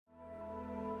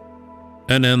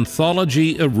An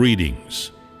anthology of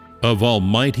readings of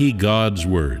Almighty God's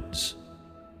words.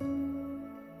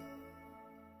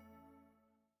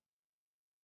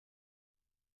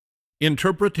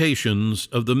 Interpretations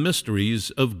of the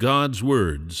mysteries of God's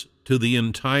words to the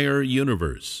entire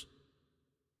universe.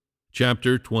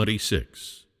 Chapter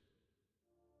 26.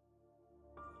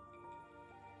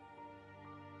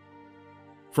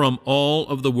 From all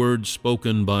of the words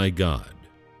spoken by God,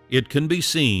 it can be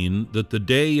seen that the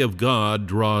day of God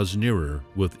draws nearer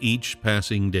with each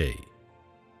passing day.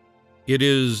 It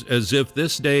is as if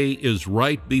this day is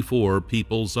right before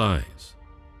people's eyes,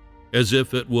 as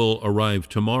if it will arrive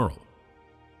tomorrow.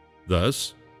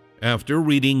 Thus, after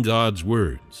reading God's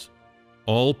words,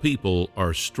 all people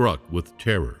are struck with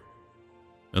terror,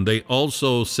 and they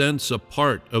also sense a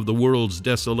part of the world's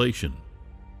desolation,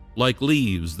 like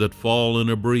leaves that fall in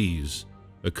a breeze,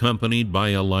 accompanied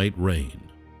by a light rain.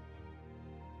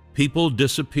 People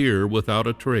disappear without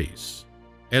a trace,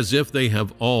 as if they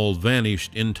have all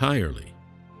vanished entirely.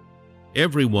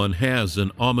 Everyone has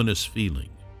an ominous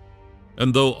feeling,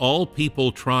 and though all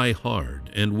people try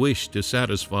hard and wish to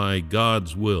satisfy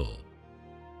God's will,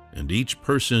 and each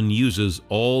person uses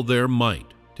all their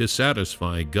might to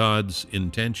satisfy God's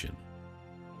intention,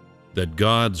 that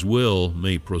God's will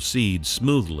may proceed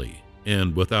smoothly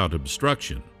and without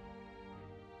obstruction,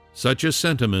 such a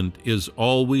sentiment is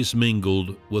always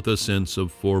mingled with a sense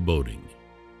of foreboding.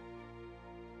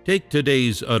 Take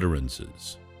today's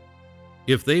utterances.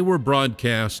 If they were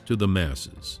broadcast to the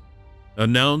masses,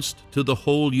 announced to the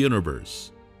whole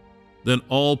universe, then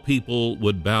all people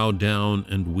would bow down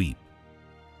and weep.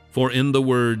 For in the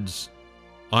words,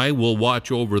 "I will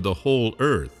watch over the whole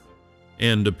earth,"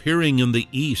 and appearing in the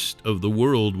east of the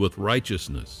world with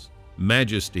righteousness,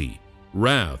 majesty,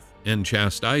 wrath, and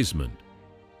chastisement,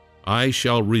 I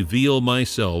shall reveal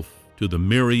myself to the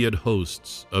myriad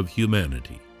hosts of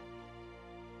humanity.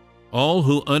 All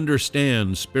who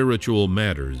understand spiritual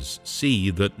matters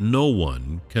see that no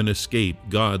one can escape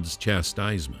God's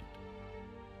chastisement,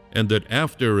 and that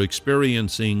after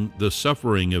experiencing the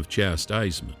suffering of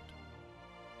chastisement,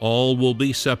 all will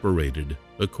be separated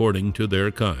according to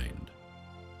their kind.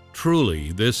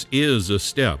 Truly, this is a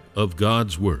step of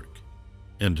God's work,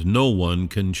 and no one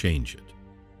can change it.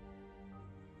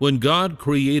 When God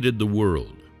created the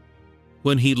world,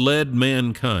 when He led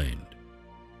mankind,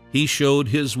 He showed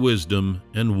His wisdom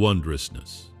and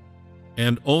wondrousness.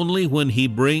 And only when He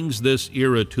brings this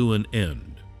era to an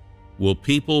end will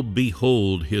people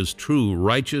behold His true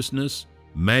righteousness,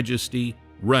 majesty,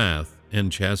 wrath,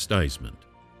 and chastisement.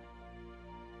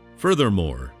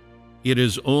 Furthermore, it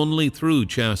is only through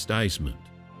chastisement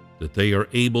that they are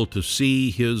able to see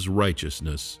His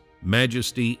righteousness,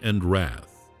 majesty, and wrath.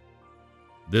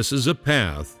 This is a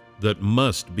path that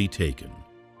must be taken,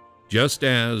 just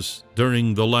as,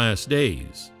 during the last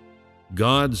days,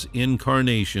 God's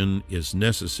incarnation is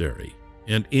necessary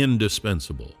and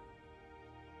indispensable.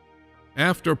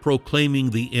 After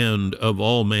proclaiming the end of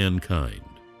all mankind,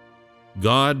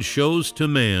 God shows to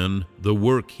man the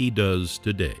work He does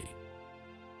today.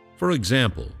 For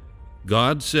example,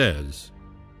 God says,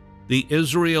 "The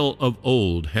Israel of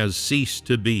old has ceased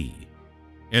to be,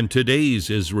 and today's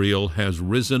Israel has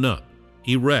risen up,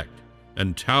 erect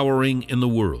and towering in the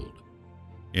world,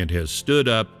 and has stood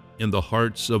up in the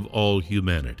hearts of all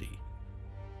humanity.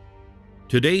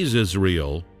 Today's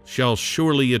Israel shall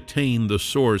surely attain the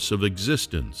source of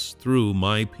existence through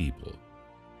my people.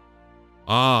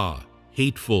 Ah,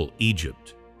 hateful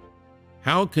Egypt!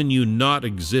 How can you not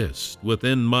exist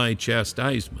within my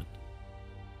chastisement?"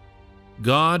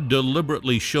 God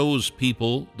deliberately shows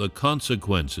people the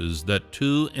consequences that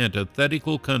two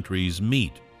antithetical countries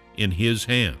meet in His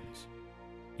hands,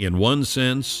 in one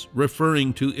sense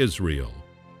referring to Israel,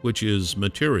 which is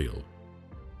material,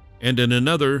 and in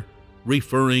another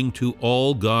referring to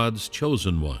all God's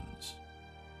chosen ones,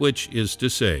 which is to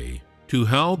say, to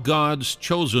how God's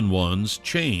chosen ones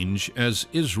change as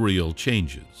Israel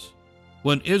changes.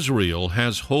 When Israel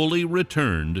has wholly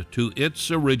returned to its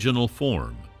original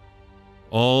form,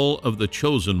 all of the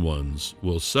chosen ones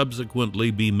will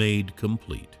subsequently be made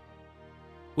complete,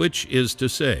 which is to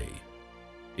say,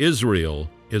 Israel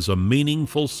is a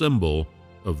meaningful symbol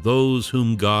of those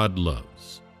whom God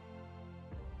loves.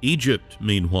 Egypt,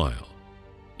 meanwhile,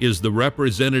 is the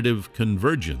representative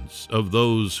convergence of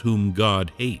those whom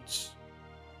God hates.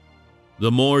 The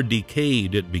more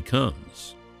decayed it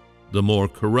becomes, the more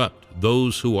corrupt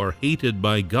those who are hated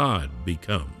by God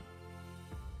become,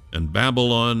 and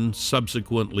Babylon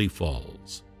subsequently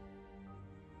falls.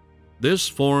 This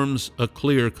forms a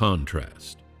clear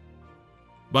contrast.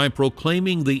 By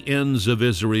proclaiming the ends of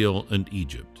Israel and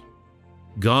Egypt,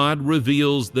 God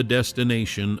reveals the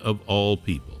destination of all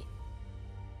people.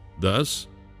 Thus,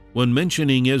 when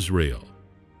mentioning Israel,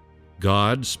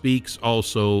 God speaks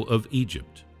also of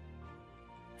Egypt.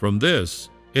 From this,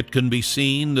 it can be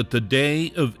seen that the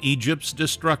day of Egypt's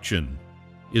destruction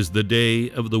is the day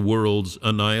of the world's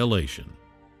annihilation,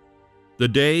 the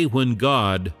day when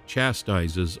God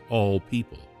chastises all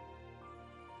people.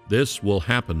 This will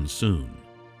happen soon.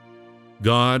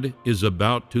 God is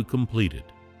about to complete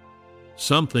it,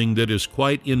 something that is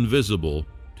quite invisible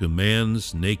to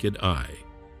man's naked eye,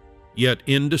 yet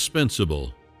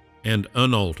indispensable and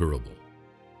unalterable.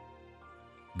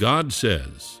 God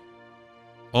says,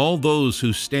 "All those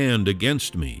who stand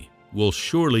against me will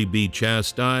surely be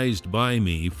chastised by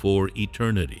me for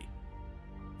eternity.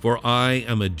 For I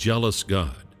am a jealous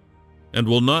God, and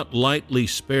will not lightly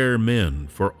spare men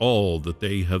for all that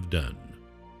they have done."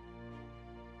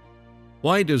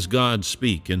 Why does God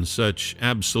speak in such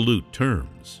absolute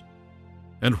terms?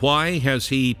 And why has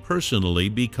He personally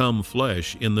become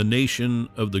flesh in the nation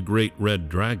of the great red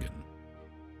dragon?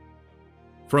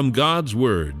 From God's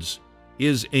words,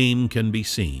 His aim can be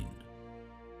seen.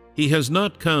 He has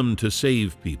not come to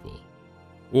save people,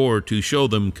 or to show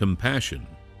them compassion,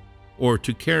 or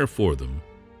to care for them,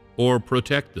 or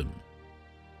protect them.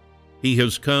 He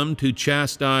has come to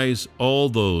chastise all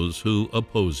those who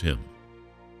oppose Him.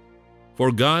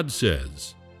 For God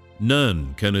says,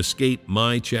 "None can escape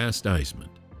my chastisement."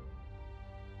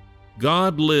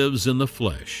 God lives in the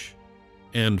flesh,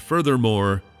 and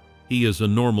furthermore, He is a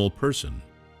normal person.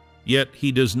 Yet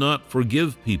He does not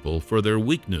forgive people for their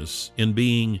weakness in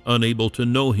being unable to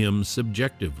know Him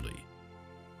subjectively.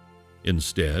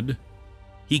 Instead,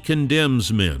 He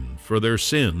condemns men for their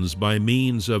sins by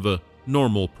means of a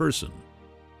normal person.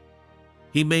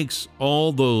 He makes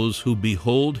all those who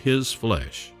behold His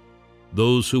flesh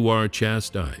those who are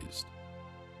chastised,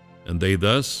 and they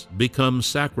thus become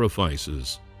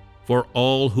sacrifices for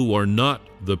all who are not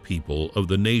the people of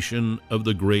the nation of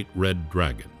the great red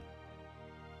dragon.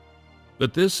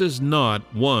 But this is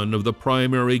not one of the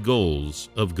primary goals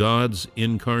of God's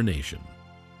incarnation.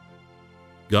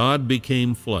 God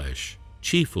became flesh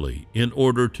chiefly in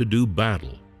order to do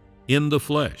battle in the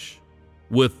flesh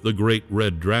with the great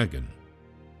red dragon,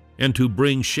 and to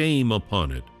bring shame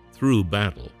upon it through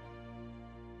battle.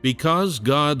 Because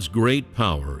God's great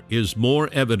power is more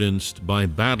evidenced by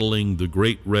battling the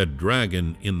great red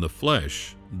dragon in the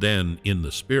flesh than in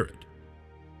the spirit,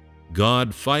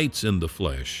 God fights in the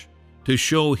flesh to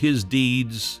show His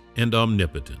deeds and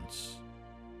omnipotence.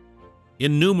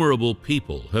 Innumerable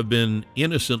people have been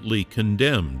innocently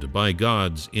condemned by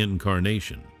God's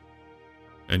incarnation,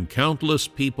 and countless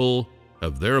people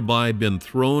have thereby been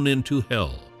thrown into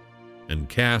hell and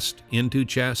cast into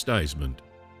chastisement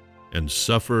and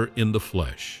suffer in the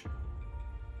flesh.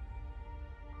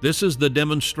 This is the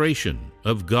demonstration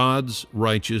of God's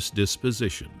righteous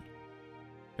disposition.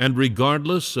 And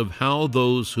regardless of how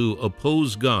those who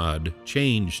oppose God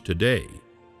change today,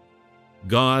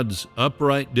 God's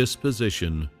upright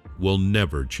disposition will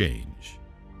never change.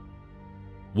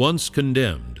 Once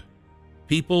condemned,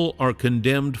 people are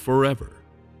condemned forever,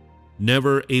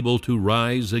 never able to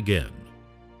rise again.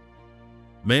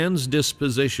 Man's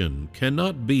disposition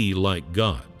cannot be like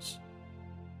God's.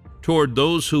 Toward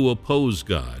those who oppose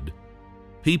God,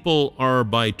 people are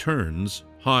by turns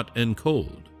hot and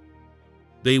cold.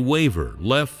 They waver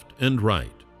left and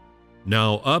right,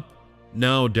 now up,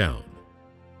 now down.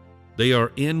 They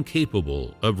are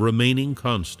incapable of remaining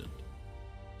constant,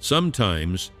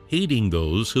 sometimes hating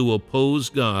those who oppose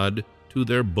God to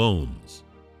their bones,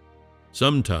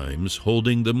 sometimes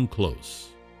holding them close.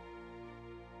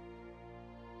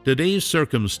 Today's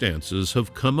circumstances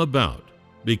have come about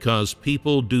because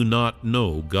people do not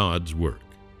know God's work.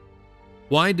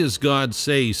 Why does God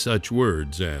say such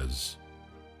words as,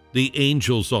 "The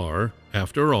angels are,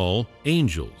 after all,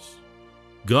 angels.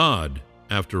 God,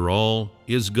 after all,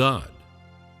 is God.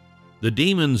 The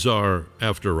demons are,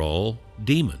 after all,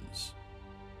 demons.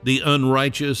 The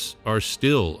unrighteous are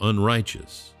still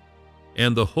unrighteous,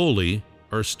 and the holy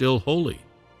are still holy"?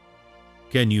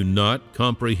 Can you not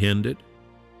comprehend it?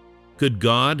 Could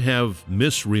God have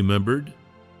misremembered?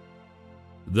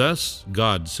 Thus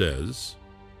God says,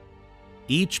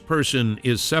 "Each person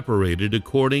is separated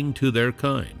according to their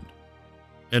kind,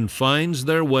 and finds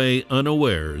their way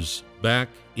unawares back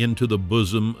into the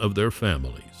bosom of their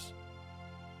families."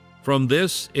 From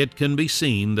this it can be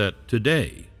seen that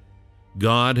today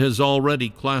God has already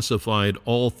classified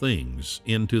all things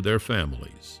into their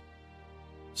families,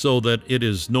 so that it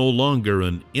is no longer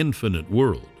an infinite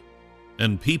world,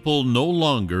 and people no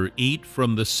longer eat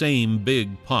from the same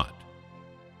big pot.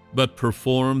 but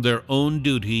perform their own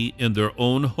duty in their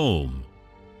own home,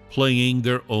 playing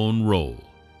their own role.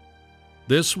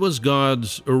 This was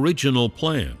God's original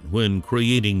plan when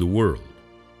creating the world.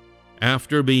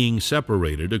 After being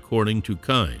separated according to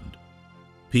kind,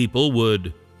 people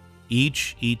would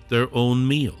each eat their own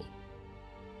meal,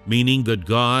 meaning that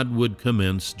God would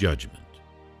commence judgment.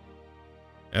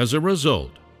 As a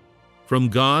result, from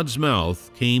God's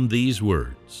mouth came these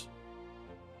words,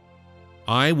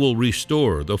 "I will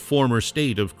restore the former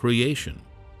state of creation.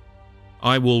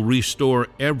 I will restore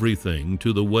everything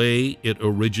to the way it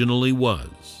originally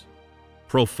was,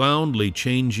 profoundly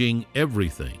changing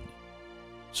everything,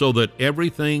 so that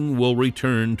everything will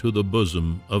return to the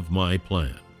bosom of my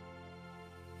plan."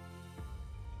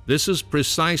 This is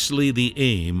precisely the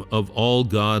aim of all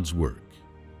God's work,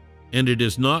 and it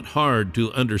is not hard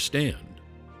to understand.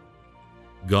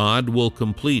 God will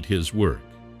complete His work.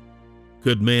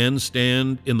 Could man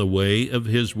stand in the way of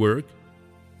His work?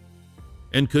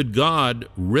 And could God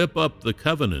rip up the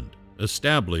covenant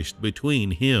established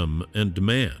between Him and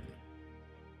man?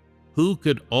 Who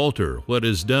could alter what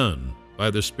is done by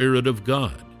the Spirit of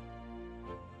God?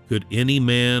 Could any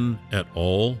man at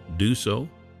all do so?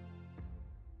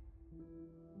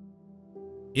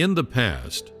 In the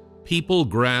past, people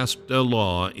grasped a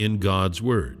law in God's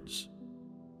words.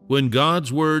 When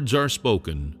God's words are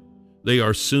spoken, they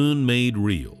are soon made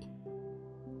real.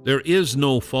 There is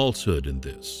no falsehood in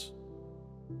this.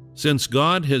 Since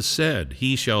God has said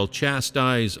He shall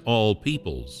chastise all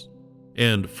peoples,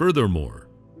 and furthermore,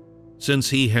 since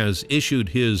He has issued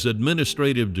His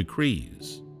administrative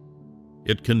decrees,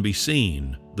 it can be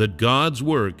seen that God's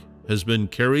work has been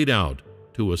carried out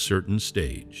to a certain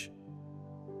stage.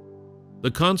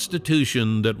 The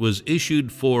Constitution that was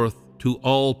issued forth to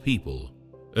all people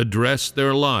addressed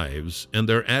their lives and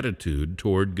their attitude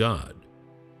toward God.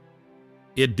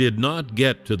 It did not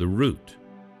get to the root.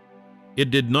 It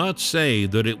did not say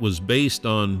that it was based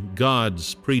on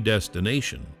God's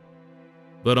predestination,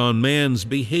 but on man's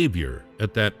behavior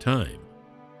at that time.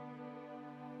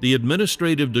 The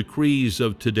administrative decrees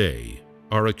of today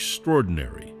are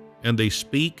extraordinary, and they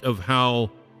speak of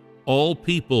how all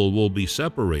people will be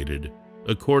separated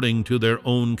according to their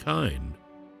own kind,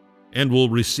 and will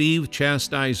receive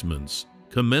chastisements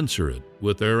commensurate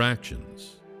with their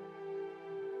actions.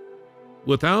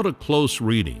 Without a close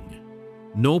reading,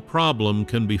 no problem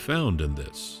can be found in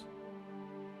this.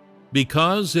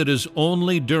 Because it is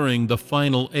only during the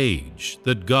final age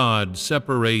that God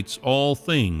separates all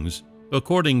things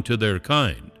according to their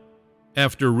kind.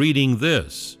 After reading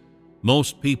this,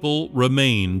 most people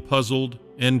remain puzzled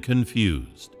and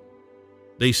confused.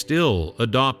 They still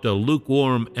adopt a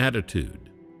lukewarm attitude,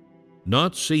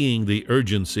 not seeing the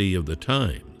urgency of the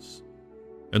times,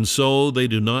 and so they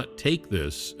do not take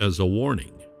this as a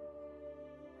warning.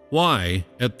 Why,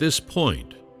 at this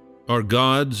point, are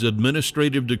God's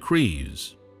administrative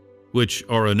decrees, which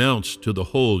are announced to the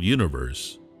whole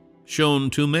universe,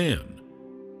 shown to man?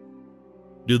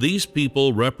 Do these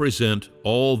people represent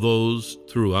all those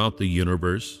throughout the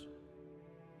universe?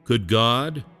 Could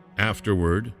God,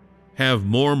 afterward, have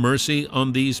more mercy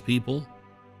on these people?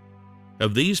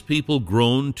 Have these people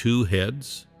grown two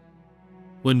heads?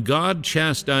 When God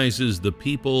chastises the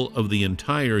people of the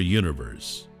entire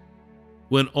universe,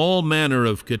 when all manner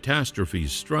of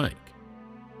catastrophes strike,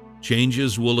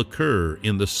 changes will occur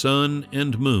in the sun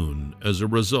and moon as a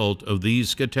result of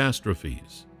these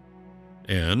catastrophes.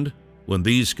 And when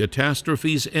these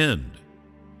catastrophes end,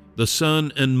 the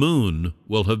sun and moon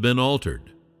will have been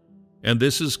altered, and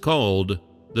this is called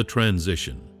the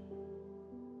transition.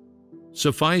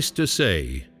 Suffice to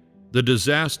say, the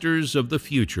disasters of the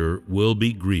future will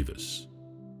be grievous.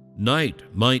 Night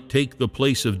might take the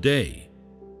place of day.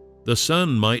 The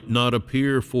sun might not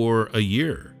appear for a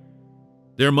year.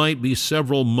 There might be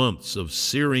several months of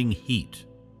searing heat.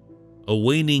 A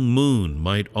waning moon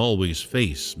might always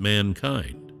face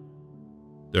mankind.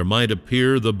 There might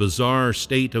appear the bizarre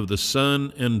state of the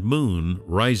sun and moon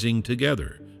rising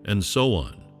together, and so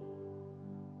on.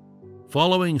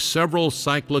 Following several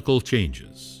cyclical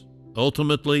changes,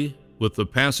 ultimately, with the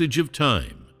passage of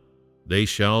time, they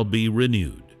shall be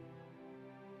renewed.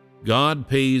 God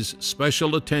pays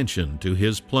special attention to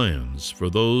His plans for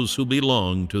those who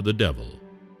belong to the devil.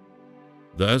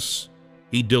 Thus,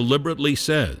 He deliberately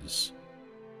says,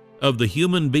 "Of the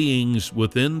human beings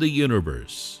within the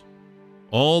universe,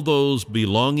 all those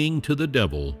belonging to the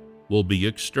devil will be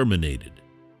exterminated."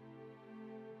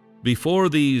 Before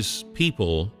these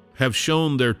people have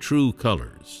shown their true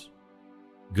colors,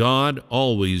 God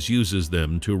always uses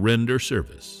them to render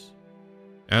service.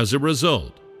 As a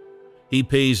result, He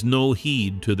pays no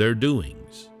heed to their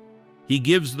doings. He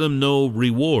gives them no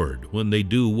reward when they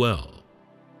do well,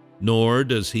 nor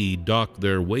does he dock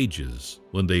their wages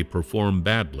when they perform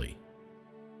badly.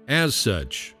 As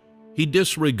such, he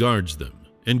disregards them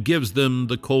and gives them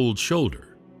the cold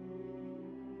shoulder.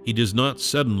 He does not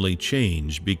suddenly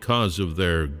change because of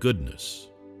their goodness,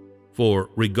 for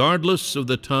regardless of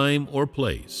the time or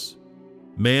place,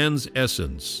 man's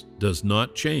essence does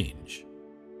not change.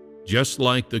 Just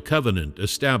like the covenant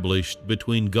established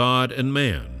between God and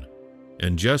man,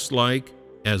 and just like,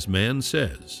 as man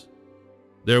says,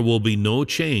 there will be no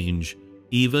change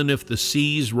even if the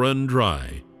seas run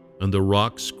dry and the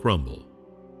rocks crumble.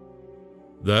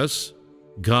 Thus,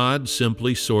 God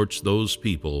simply sorts those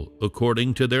people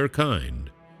according to their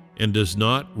kind and does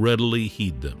not readily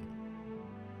heed them.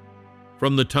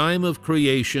 From the time of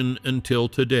creation until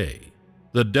today,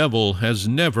 the devil has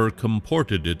never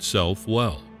comported itself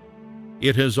well.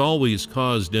 It has always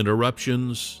caused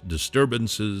interruptions,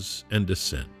 disturbances, and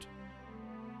dissent.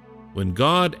 When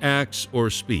God acts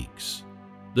or speaks,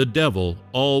 the devil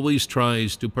always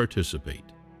tries to participate,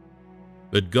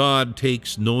 but God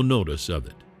takes no notice of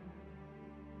it.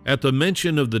 At the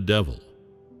mention of the devil,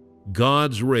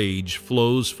 God's rage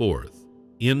flows forth,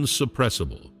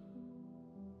 insuppressible.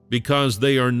 Because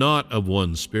they are not of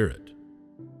one spirit,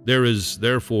 there is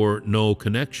therefore no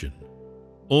connection,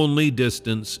 only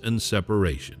distance and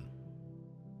separation.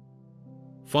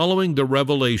 Following the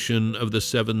revelation of the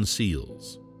 7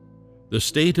 seals, the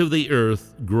state of the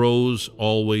earth grows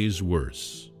always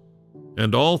worse,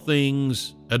 and all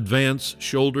things advance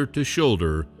shoulder to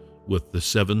shoulder with the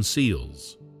 7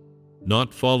 seals,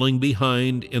 not falling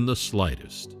behind in the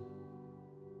slightest.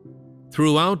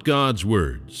 Throughout God's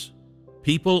words,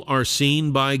 people are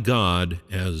seen by God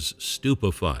as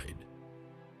stupefied,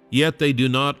 yet they do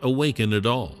not awaken at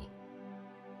all.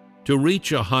 To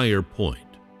reach a higher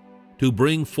point, to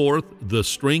bring forth the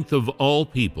strength of all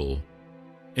people,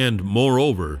 and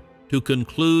moreover, to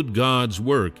conclude God's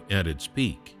work at its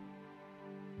peak,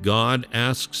 God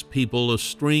asks people a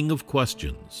string of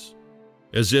questions,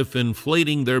 as if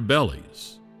inflating their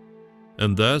bellies,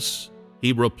 and thus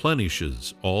he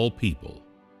replenishes all people.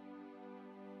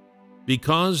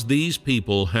 Because these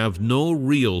people have no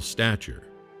real stature,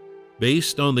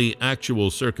 based on the actual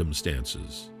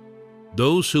circumstances,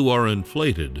 those who are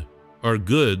inflated are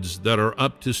goods that are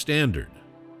up to standard,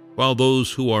 while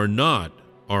those who are not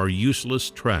are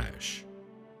useless trash.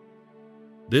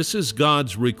 This is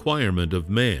God's requirement of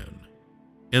man,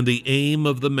 and the aim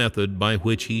of the method by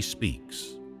which he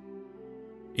speaks.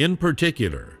 In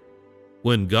particular,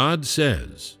 when God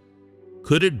says,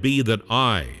 "Could it be that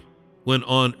I, when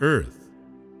on earth,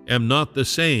 am not the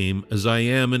same as I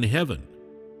am in heaven?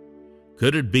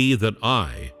 Could it be that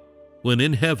I, when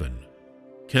in heaven,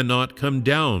 cannot come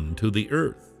down to the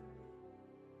earth?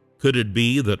 Could it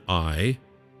be that I,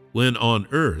 when on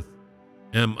earth,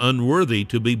 am unworthy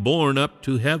to be borne up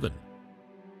to heaven?"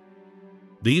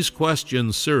 These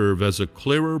questions serve as a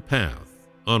clearer path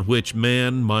on which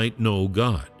man might know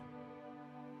God.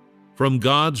 From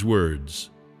God's words,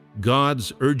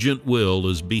 God's urgent will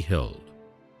is beheld.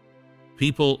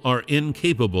 People are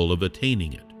incapable of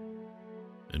attaining it,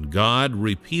 and God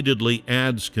repeatedly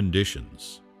adds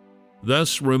conditions,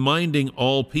 thus reminding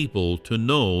all people to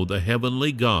know the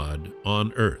heavenly God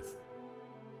on earth,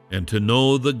 and to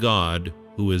know the God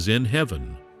who is in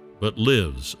heaven but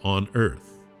lives on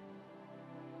earth.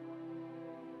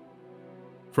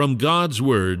 From God's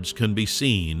words can be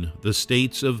seen the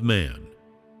states of man.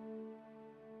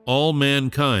 All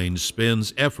mankind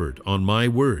spends effort on my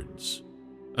words,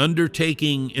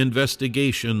 undertaking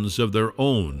investigations of their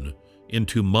own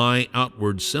into my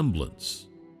outward semblance,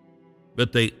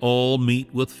 but they all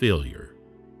meet with failure,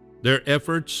 their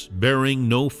efforts bearing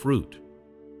no fruit,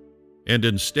 and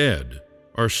instead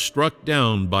are struck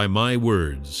down by my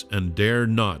words and dare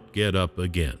not get up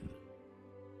again.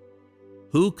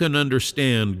 Who can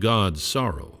understand God's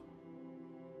sorrow?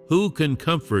 Who can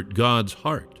comfort God's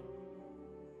heart?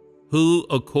 Who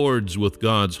accords with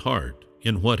God's heart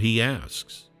in what he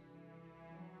asks?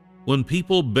 When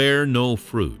people bear no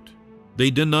fruit,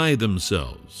 they deny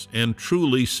themselves and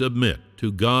truly submit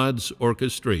to God's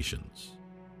orchestrations.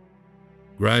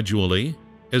 Gradually,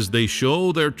 as they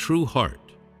show their true heart,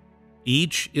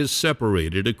 each is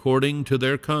separated according to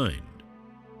their kind,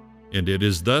 and it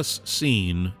is thus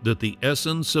seen that the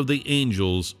essence of the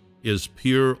angels is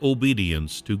pure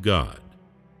obedience to God.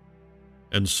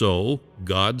 And so,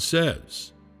 God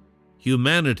says,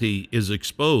 humanity is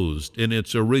exposed in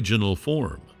its original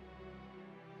form.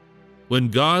 When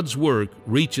God's work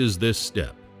reaches this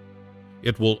step,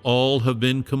 it will all have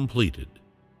been completed.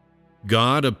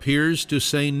 God appears to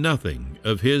say nothing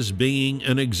of his being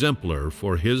an exemplar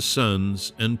for his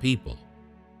sons and people,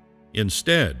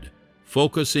 instead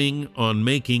focusing on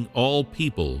making all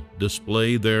people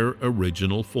display their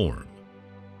original form.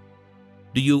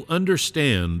 Do you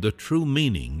understand the true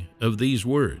meaning of these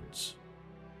words?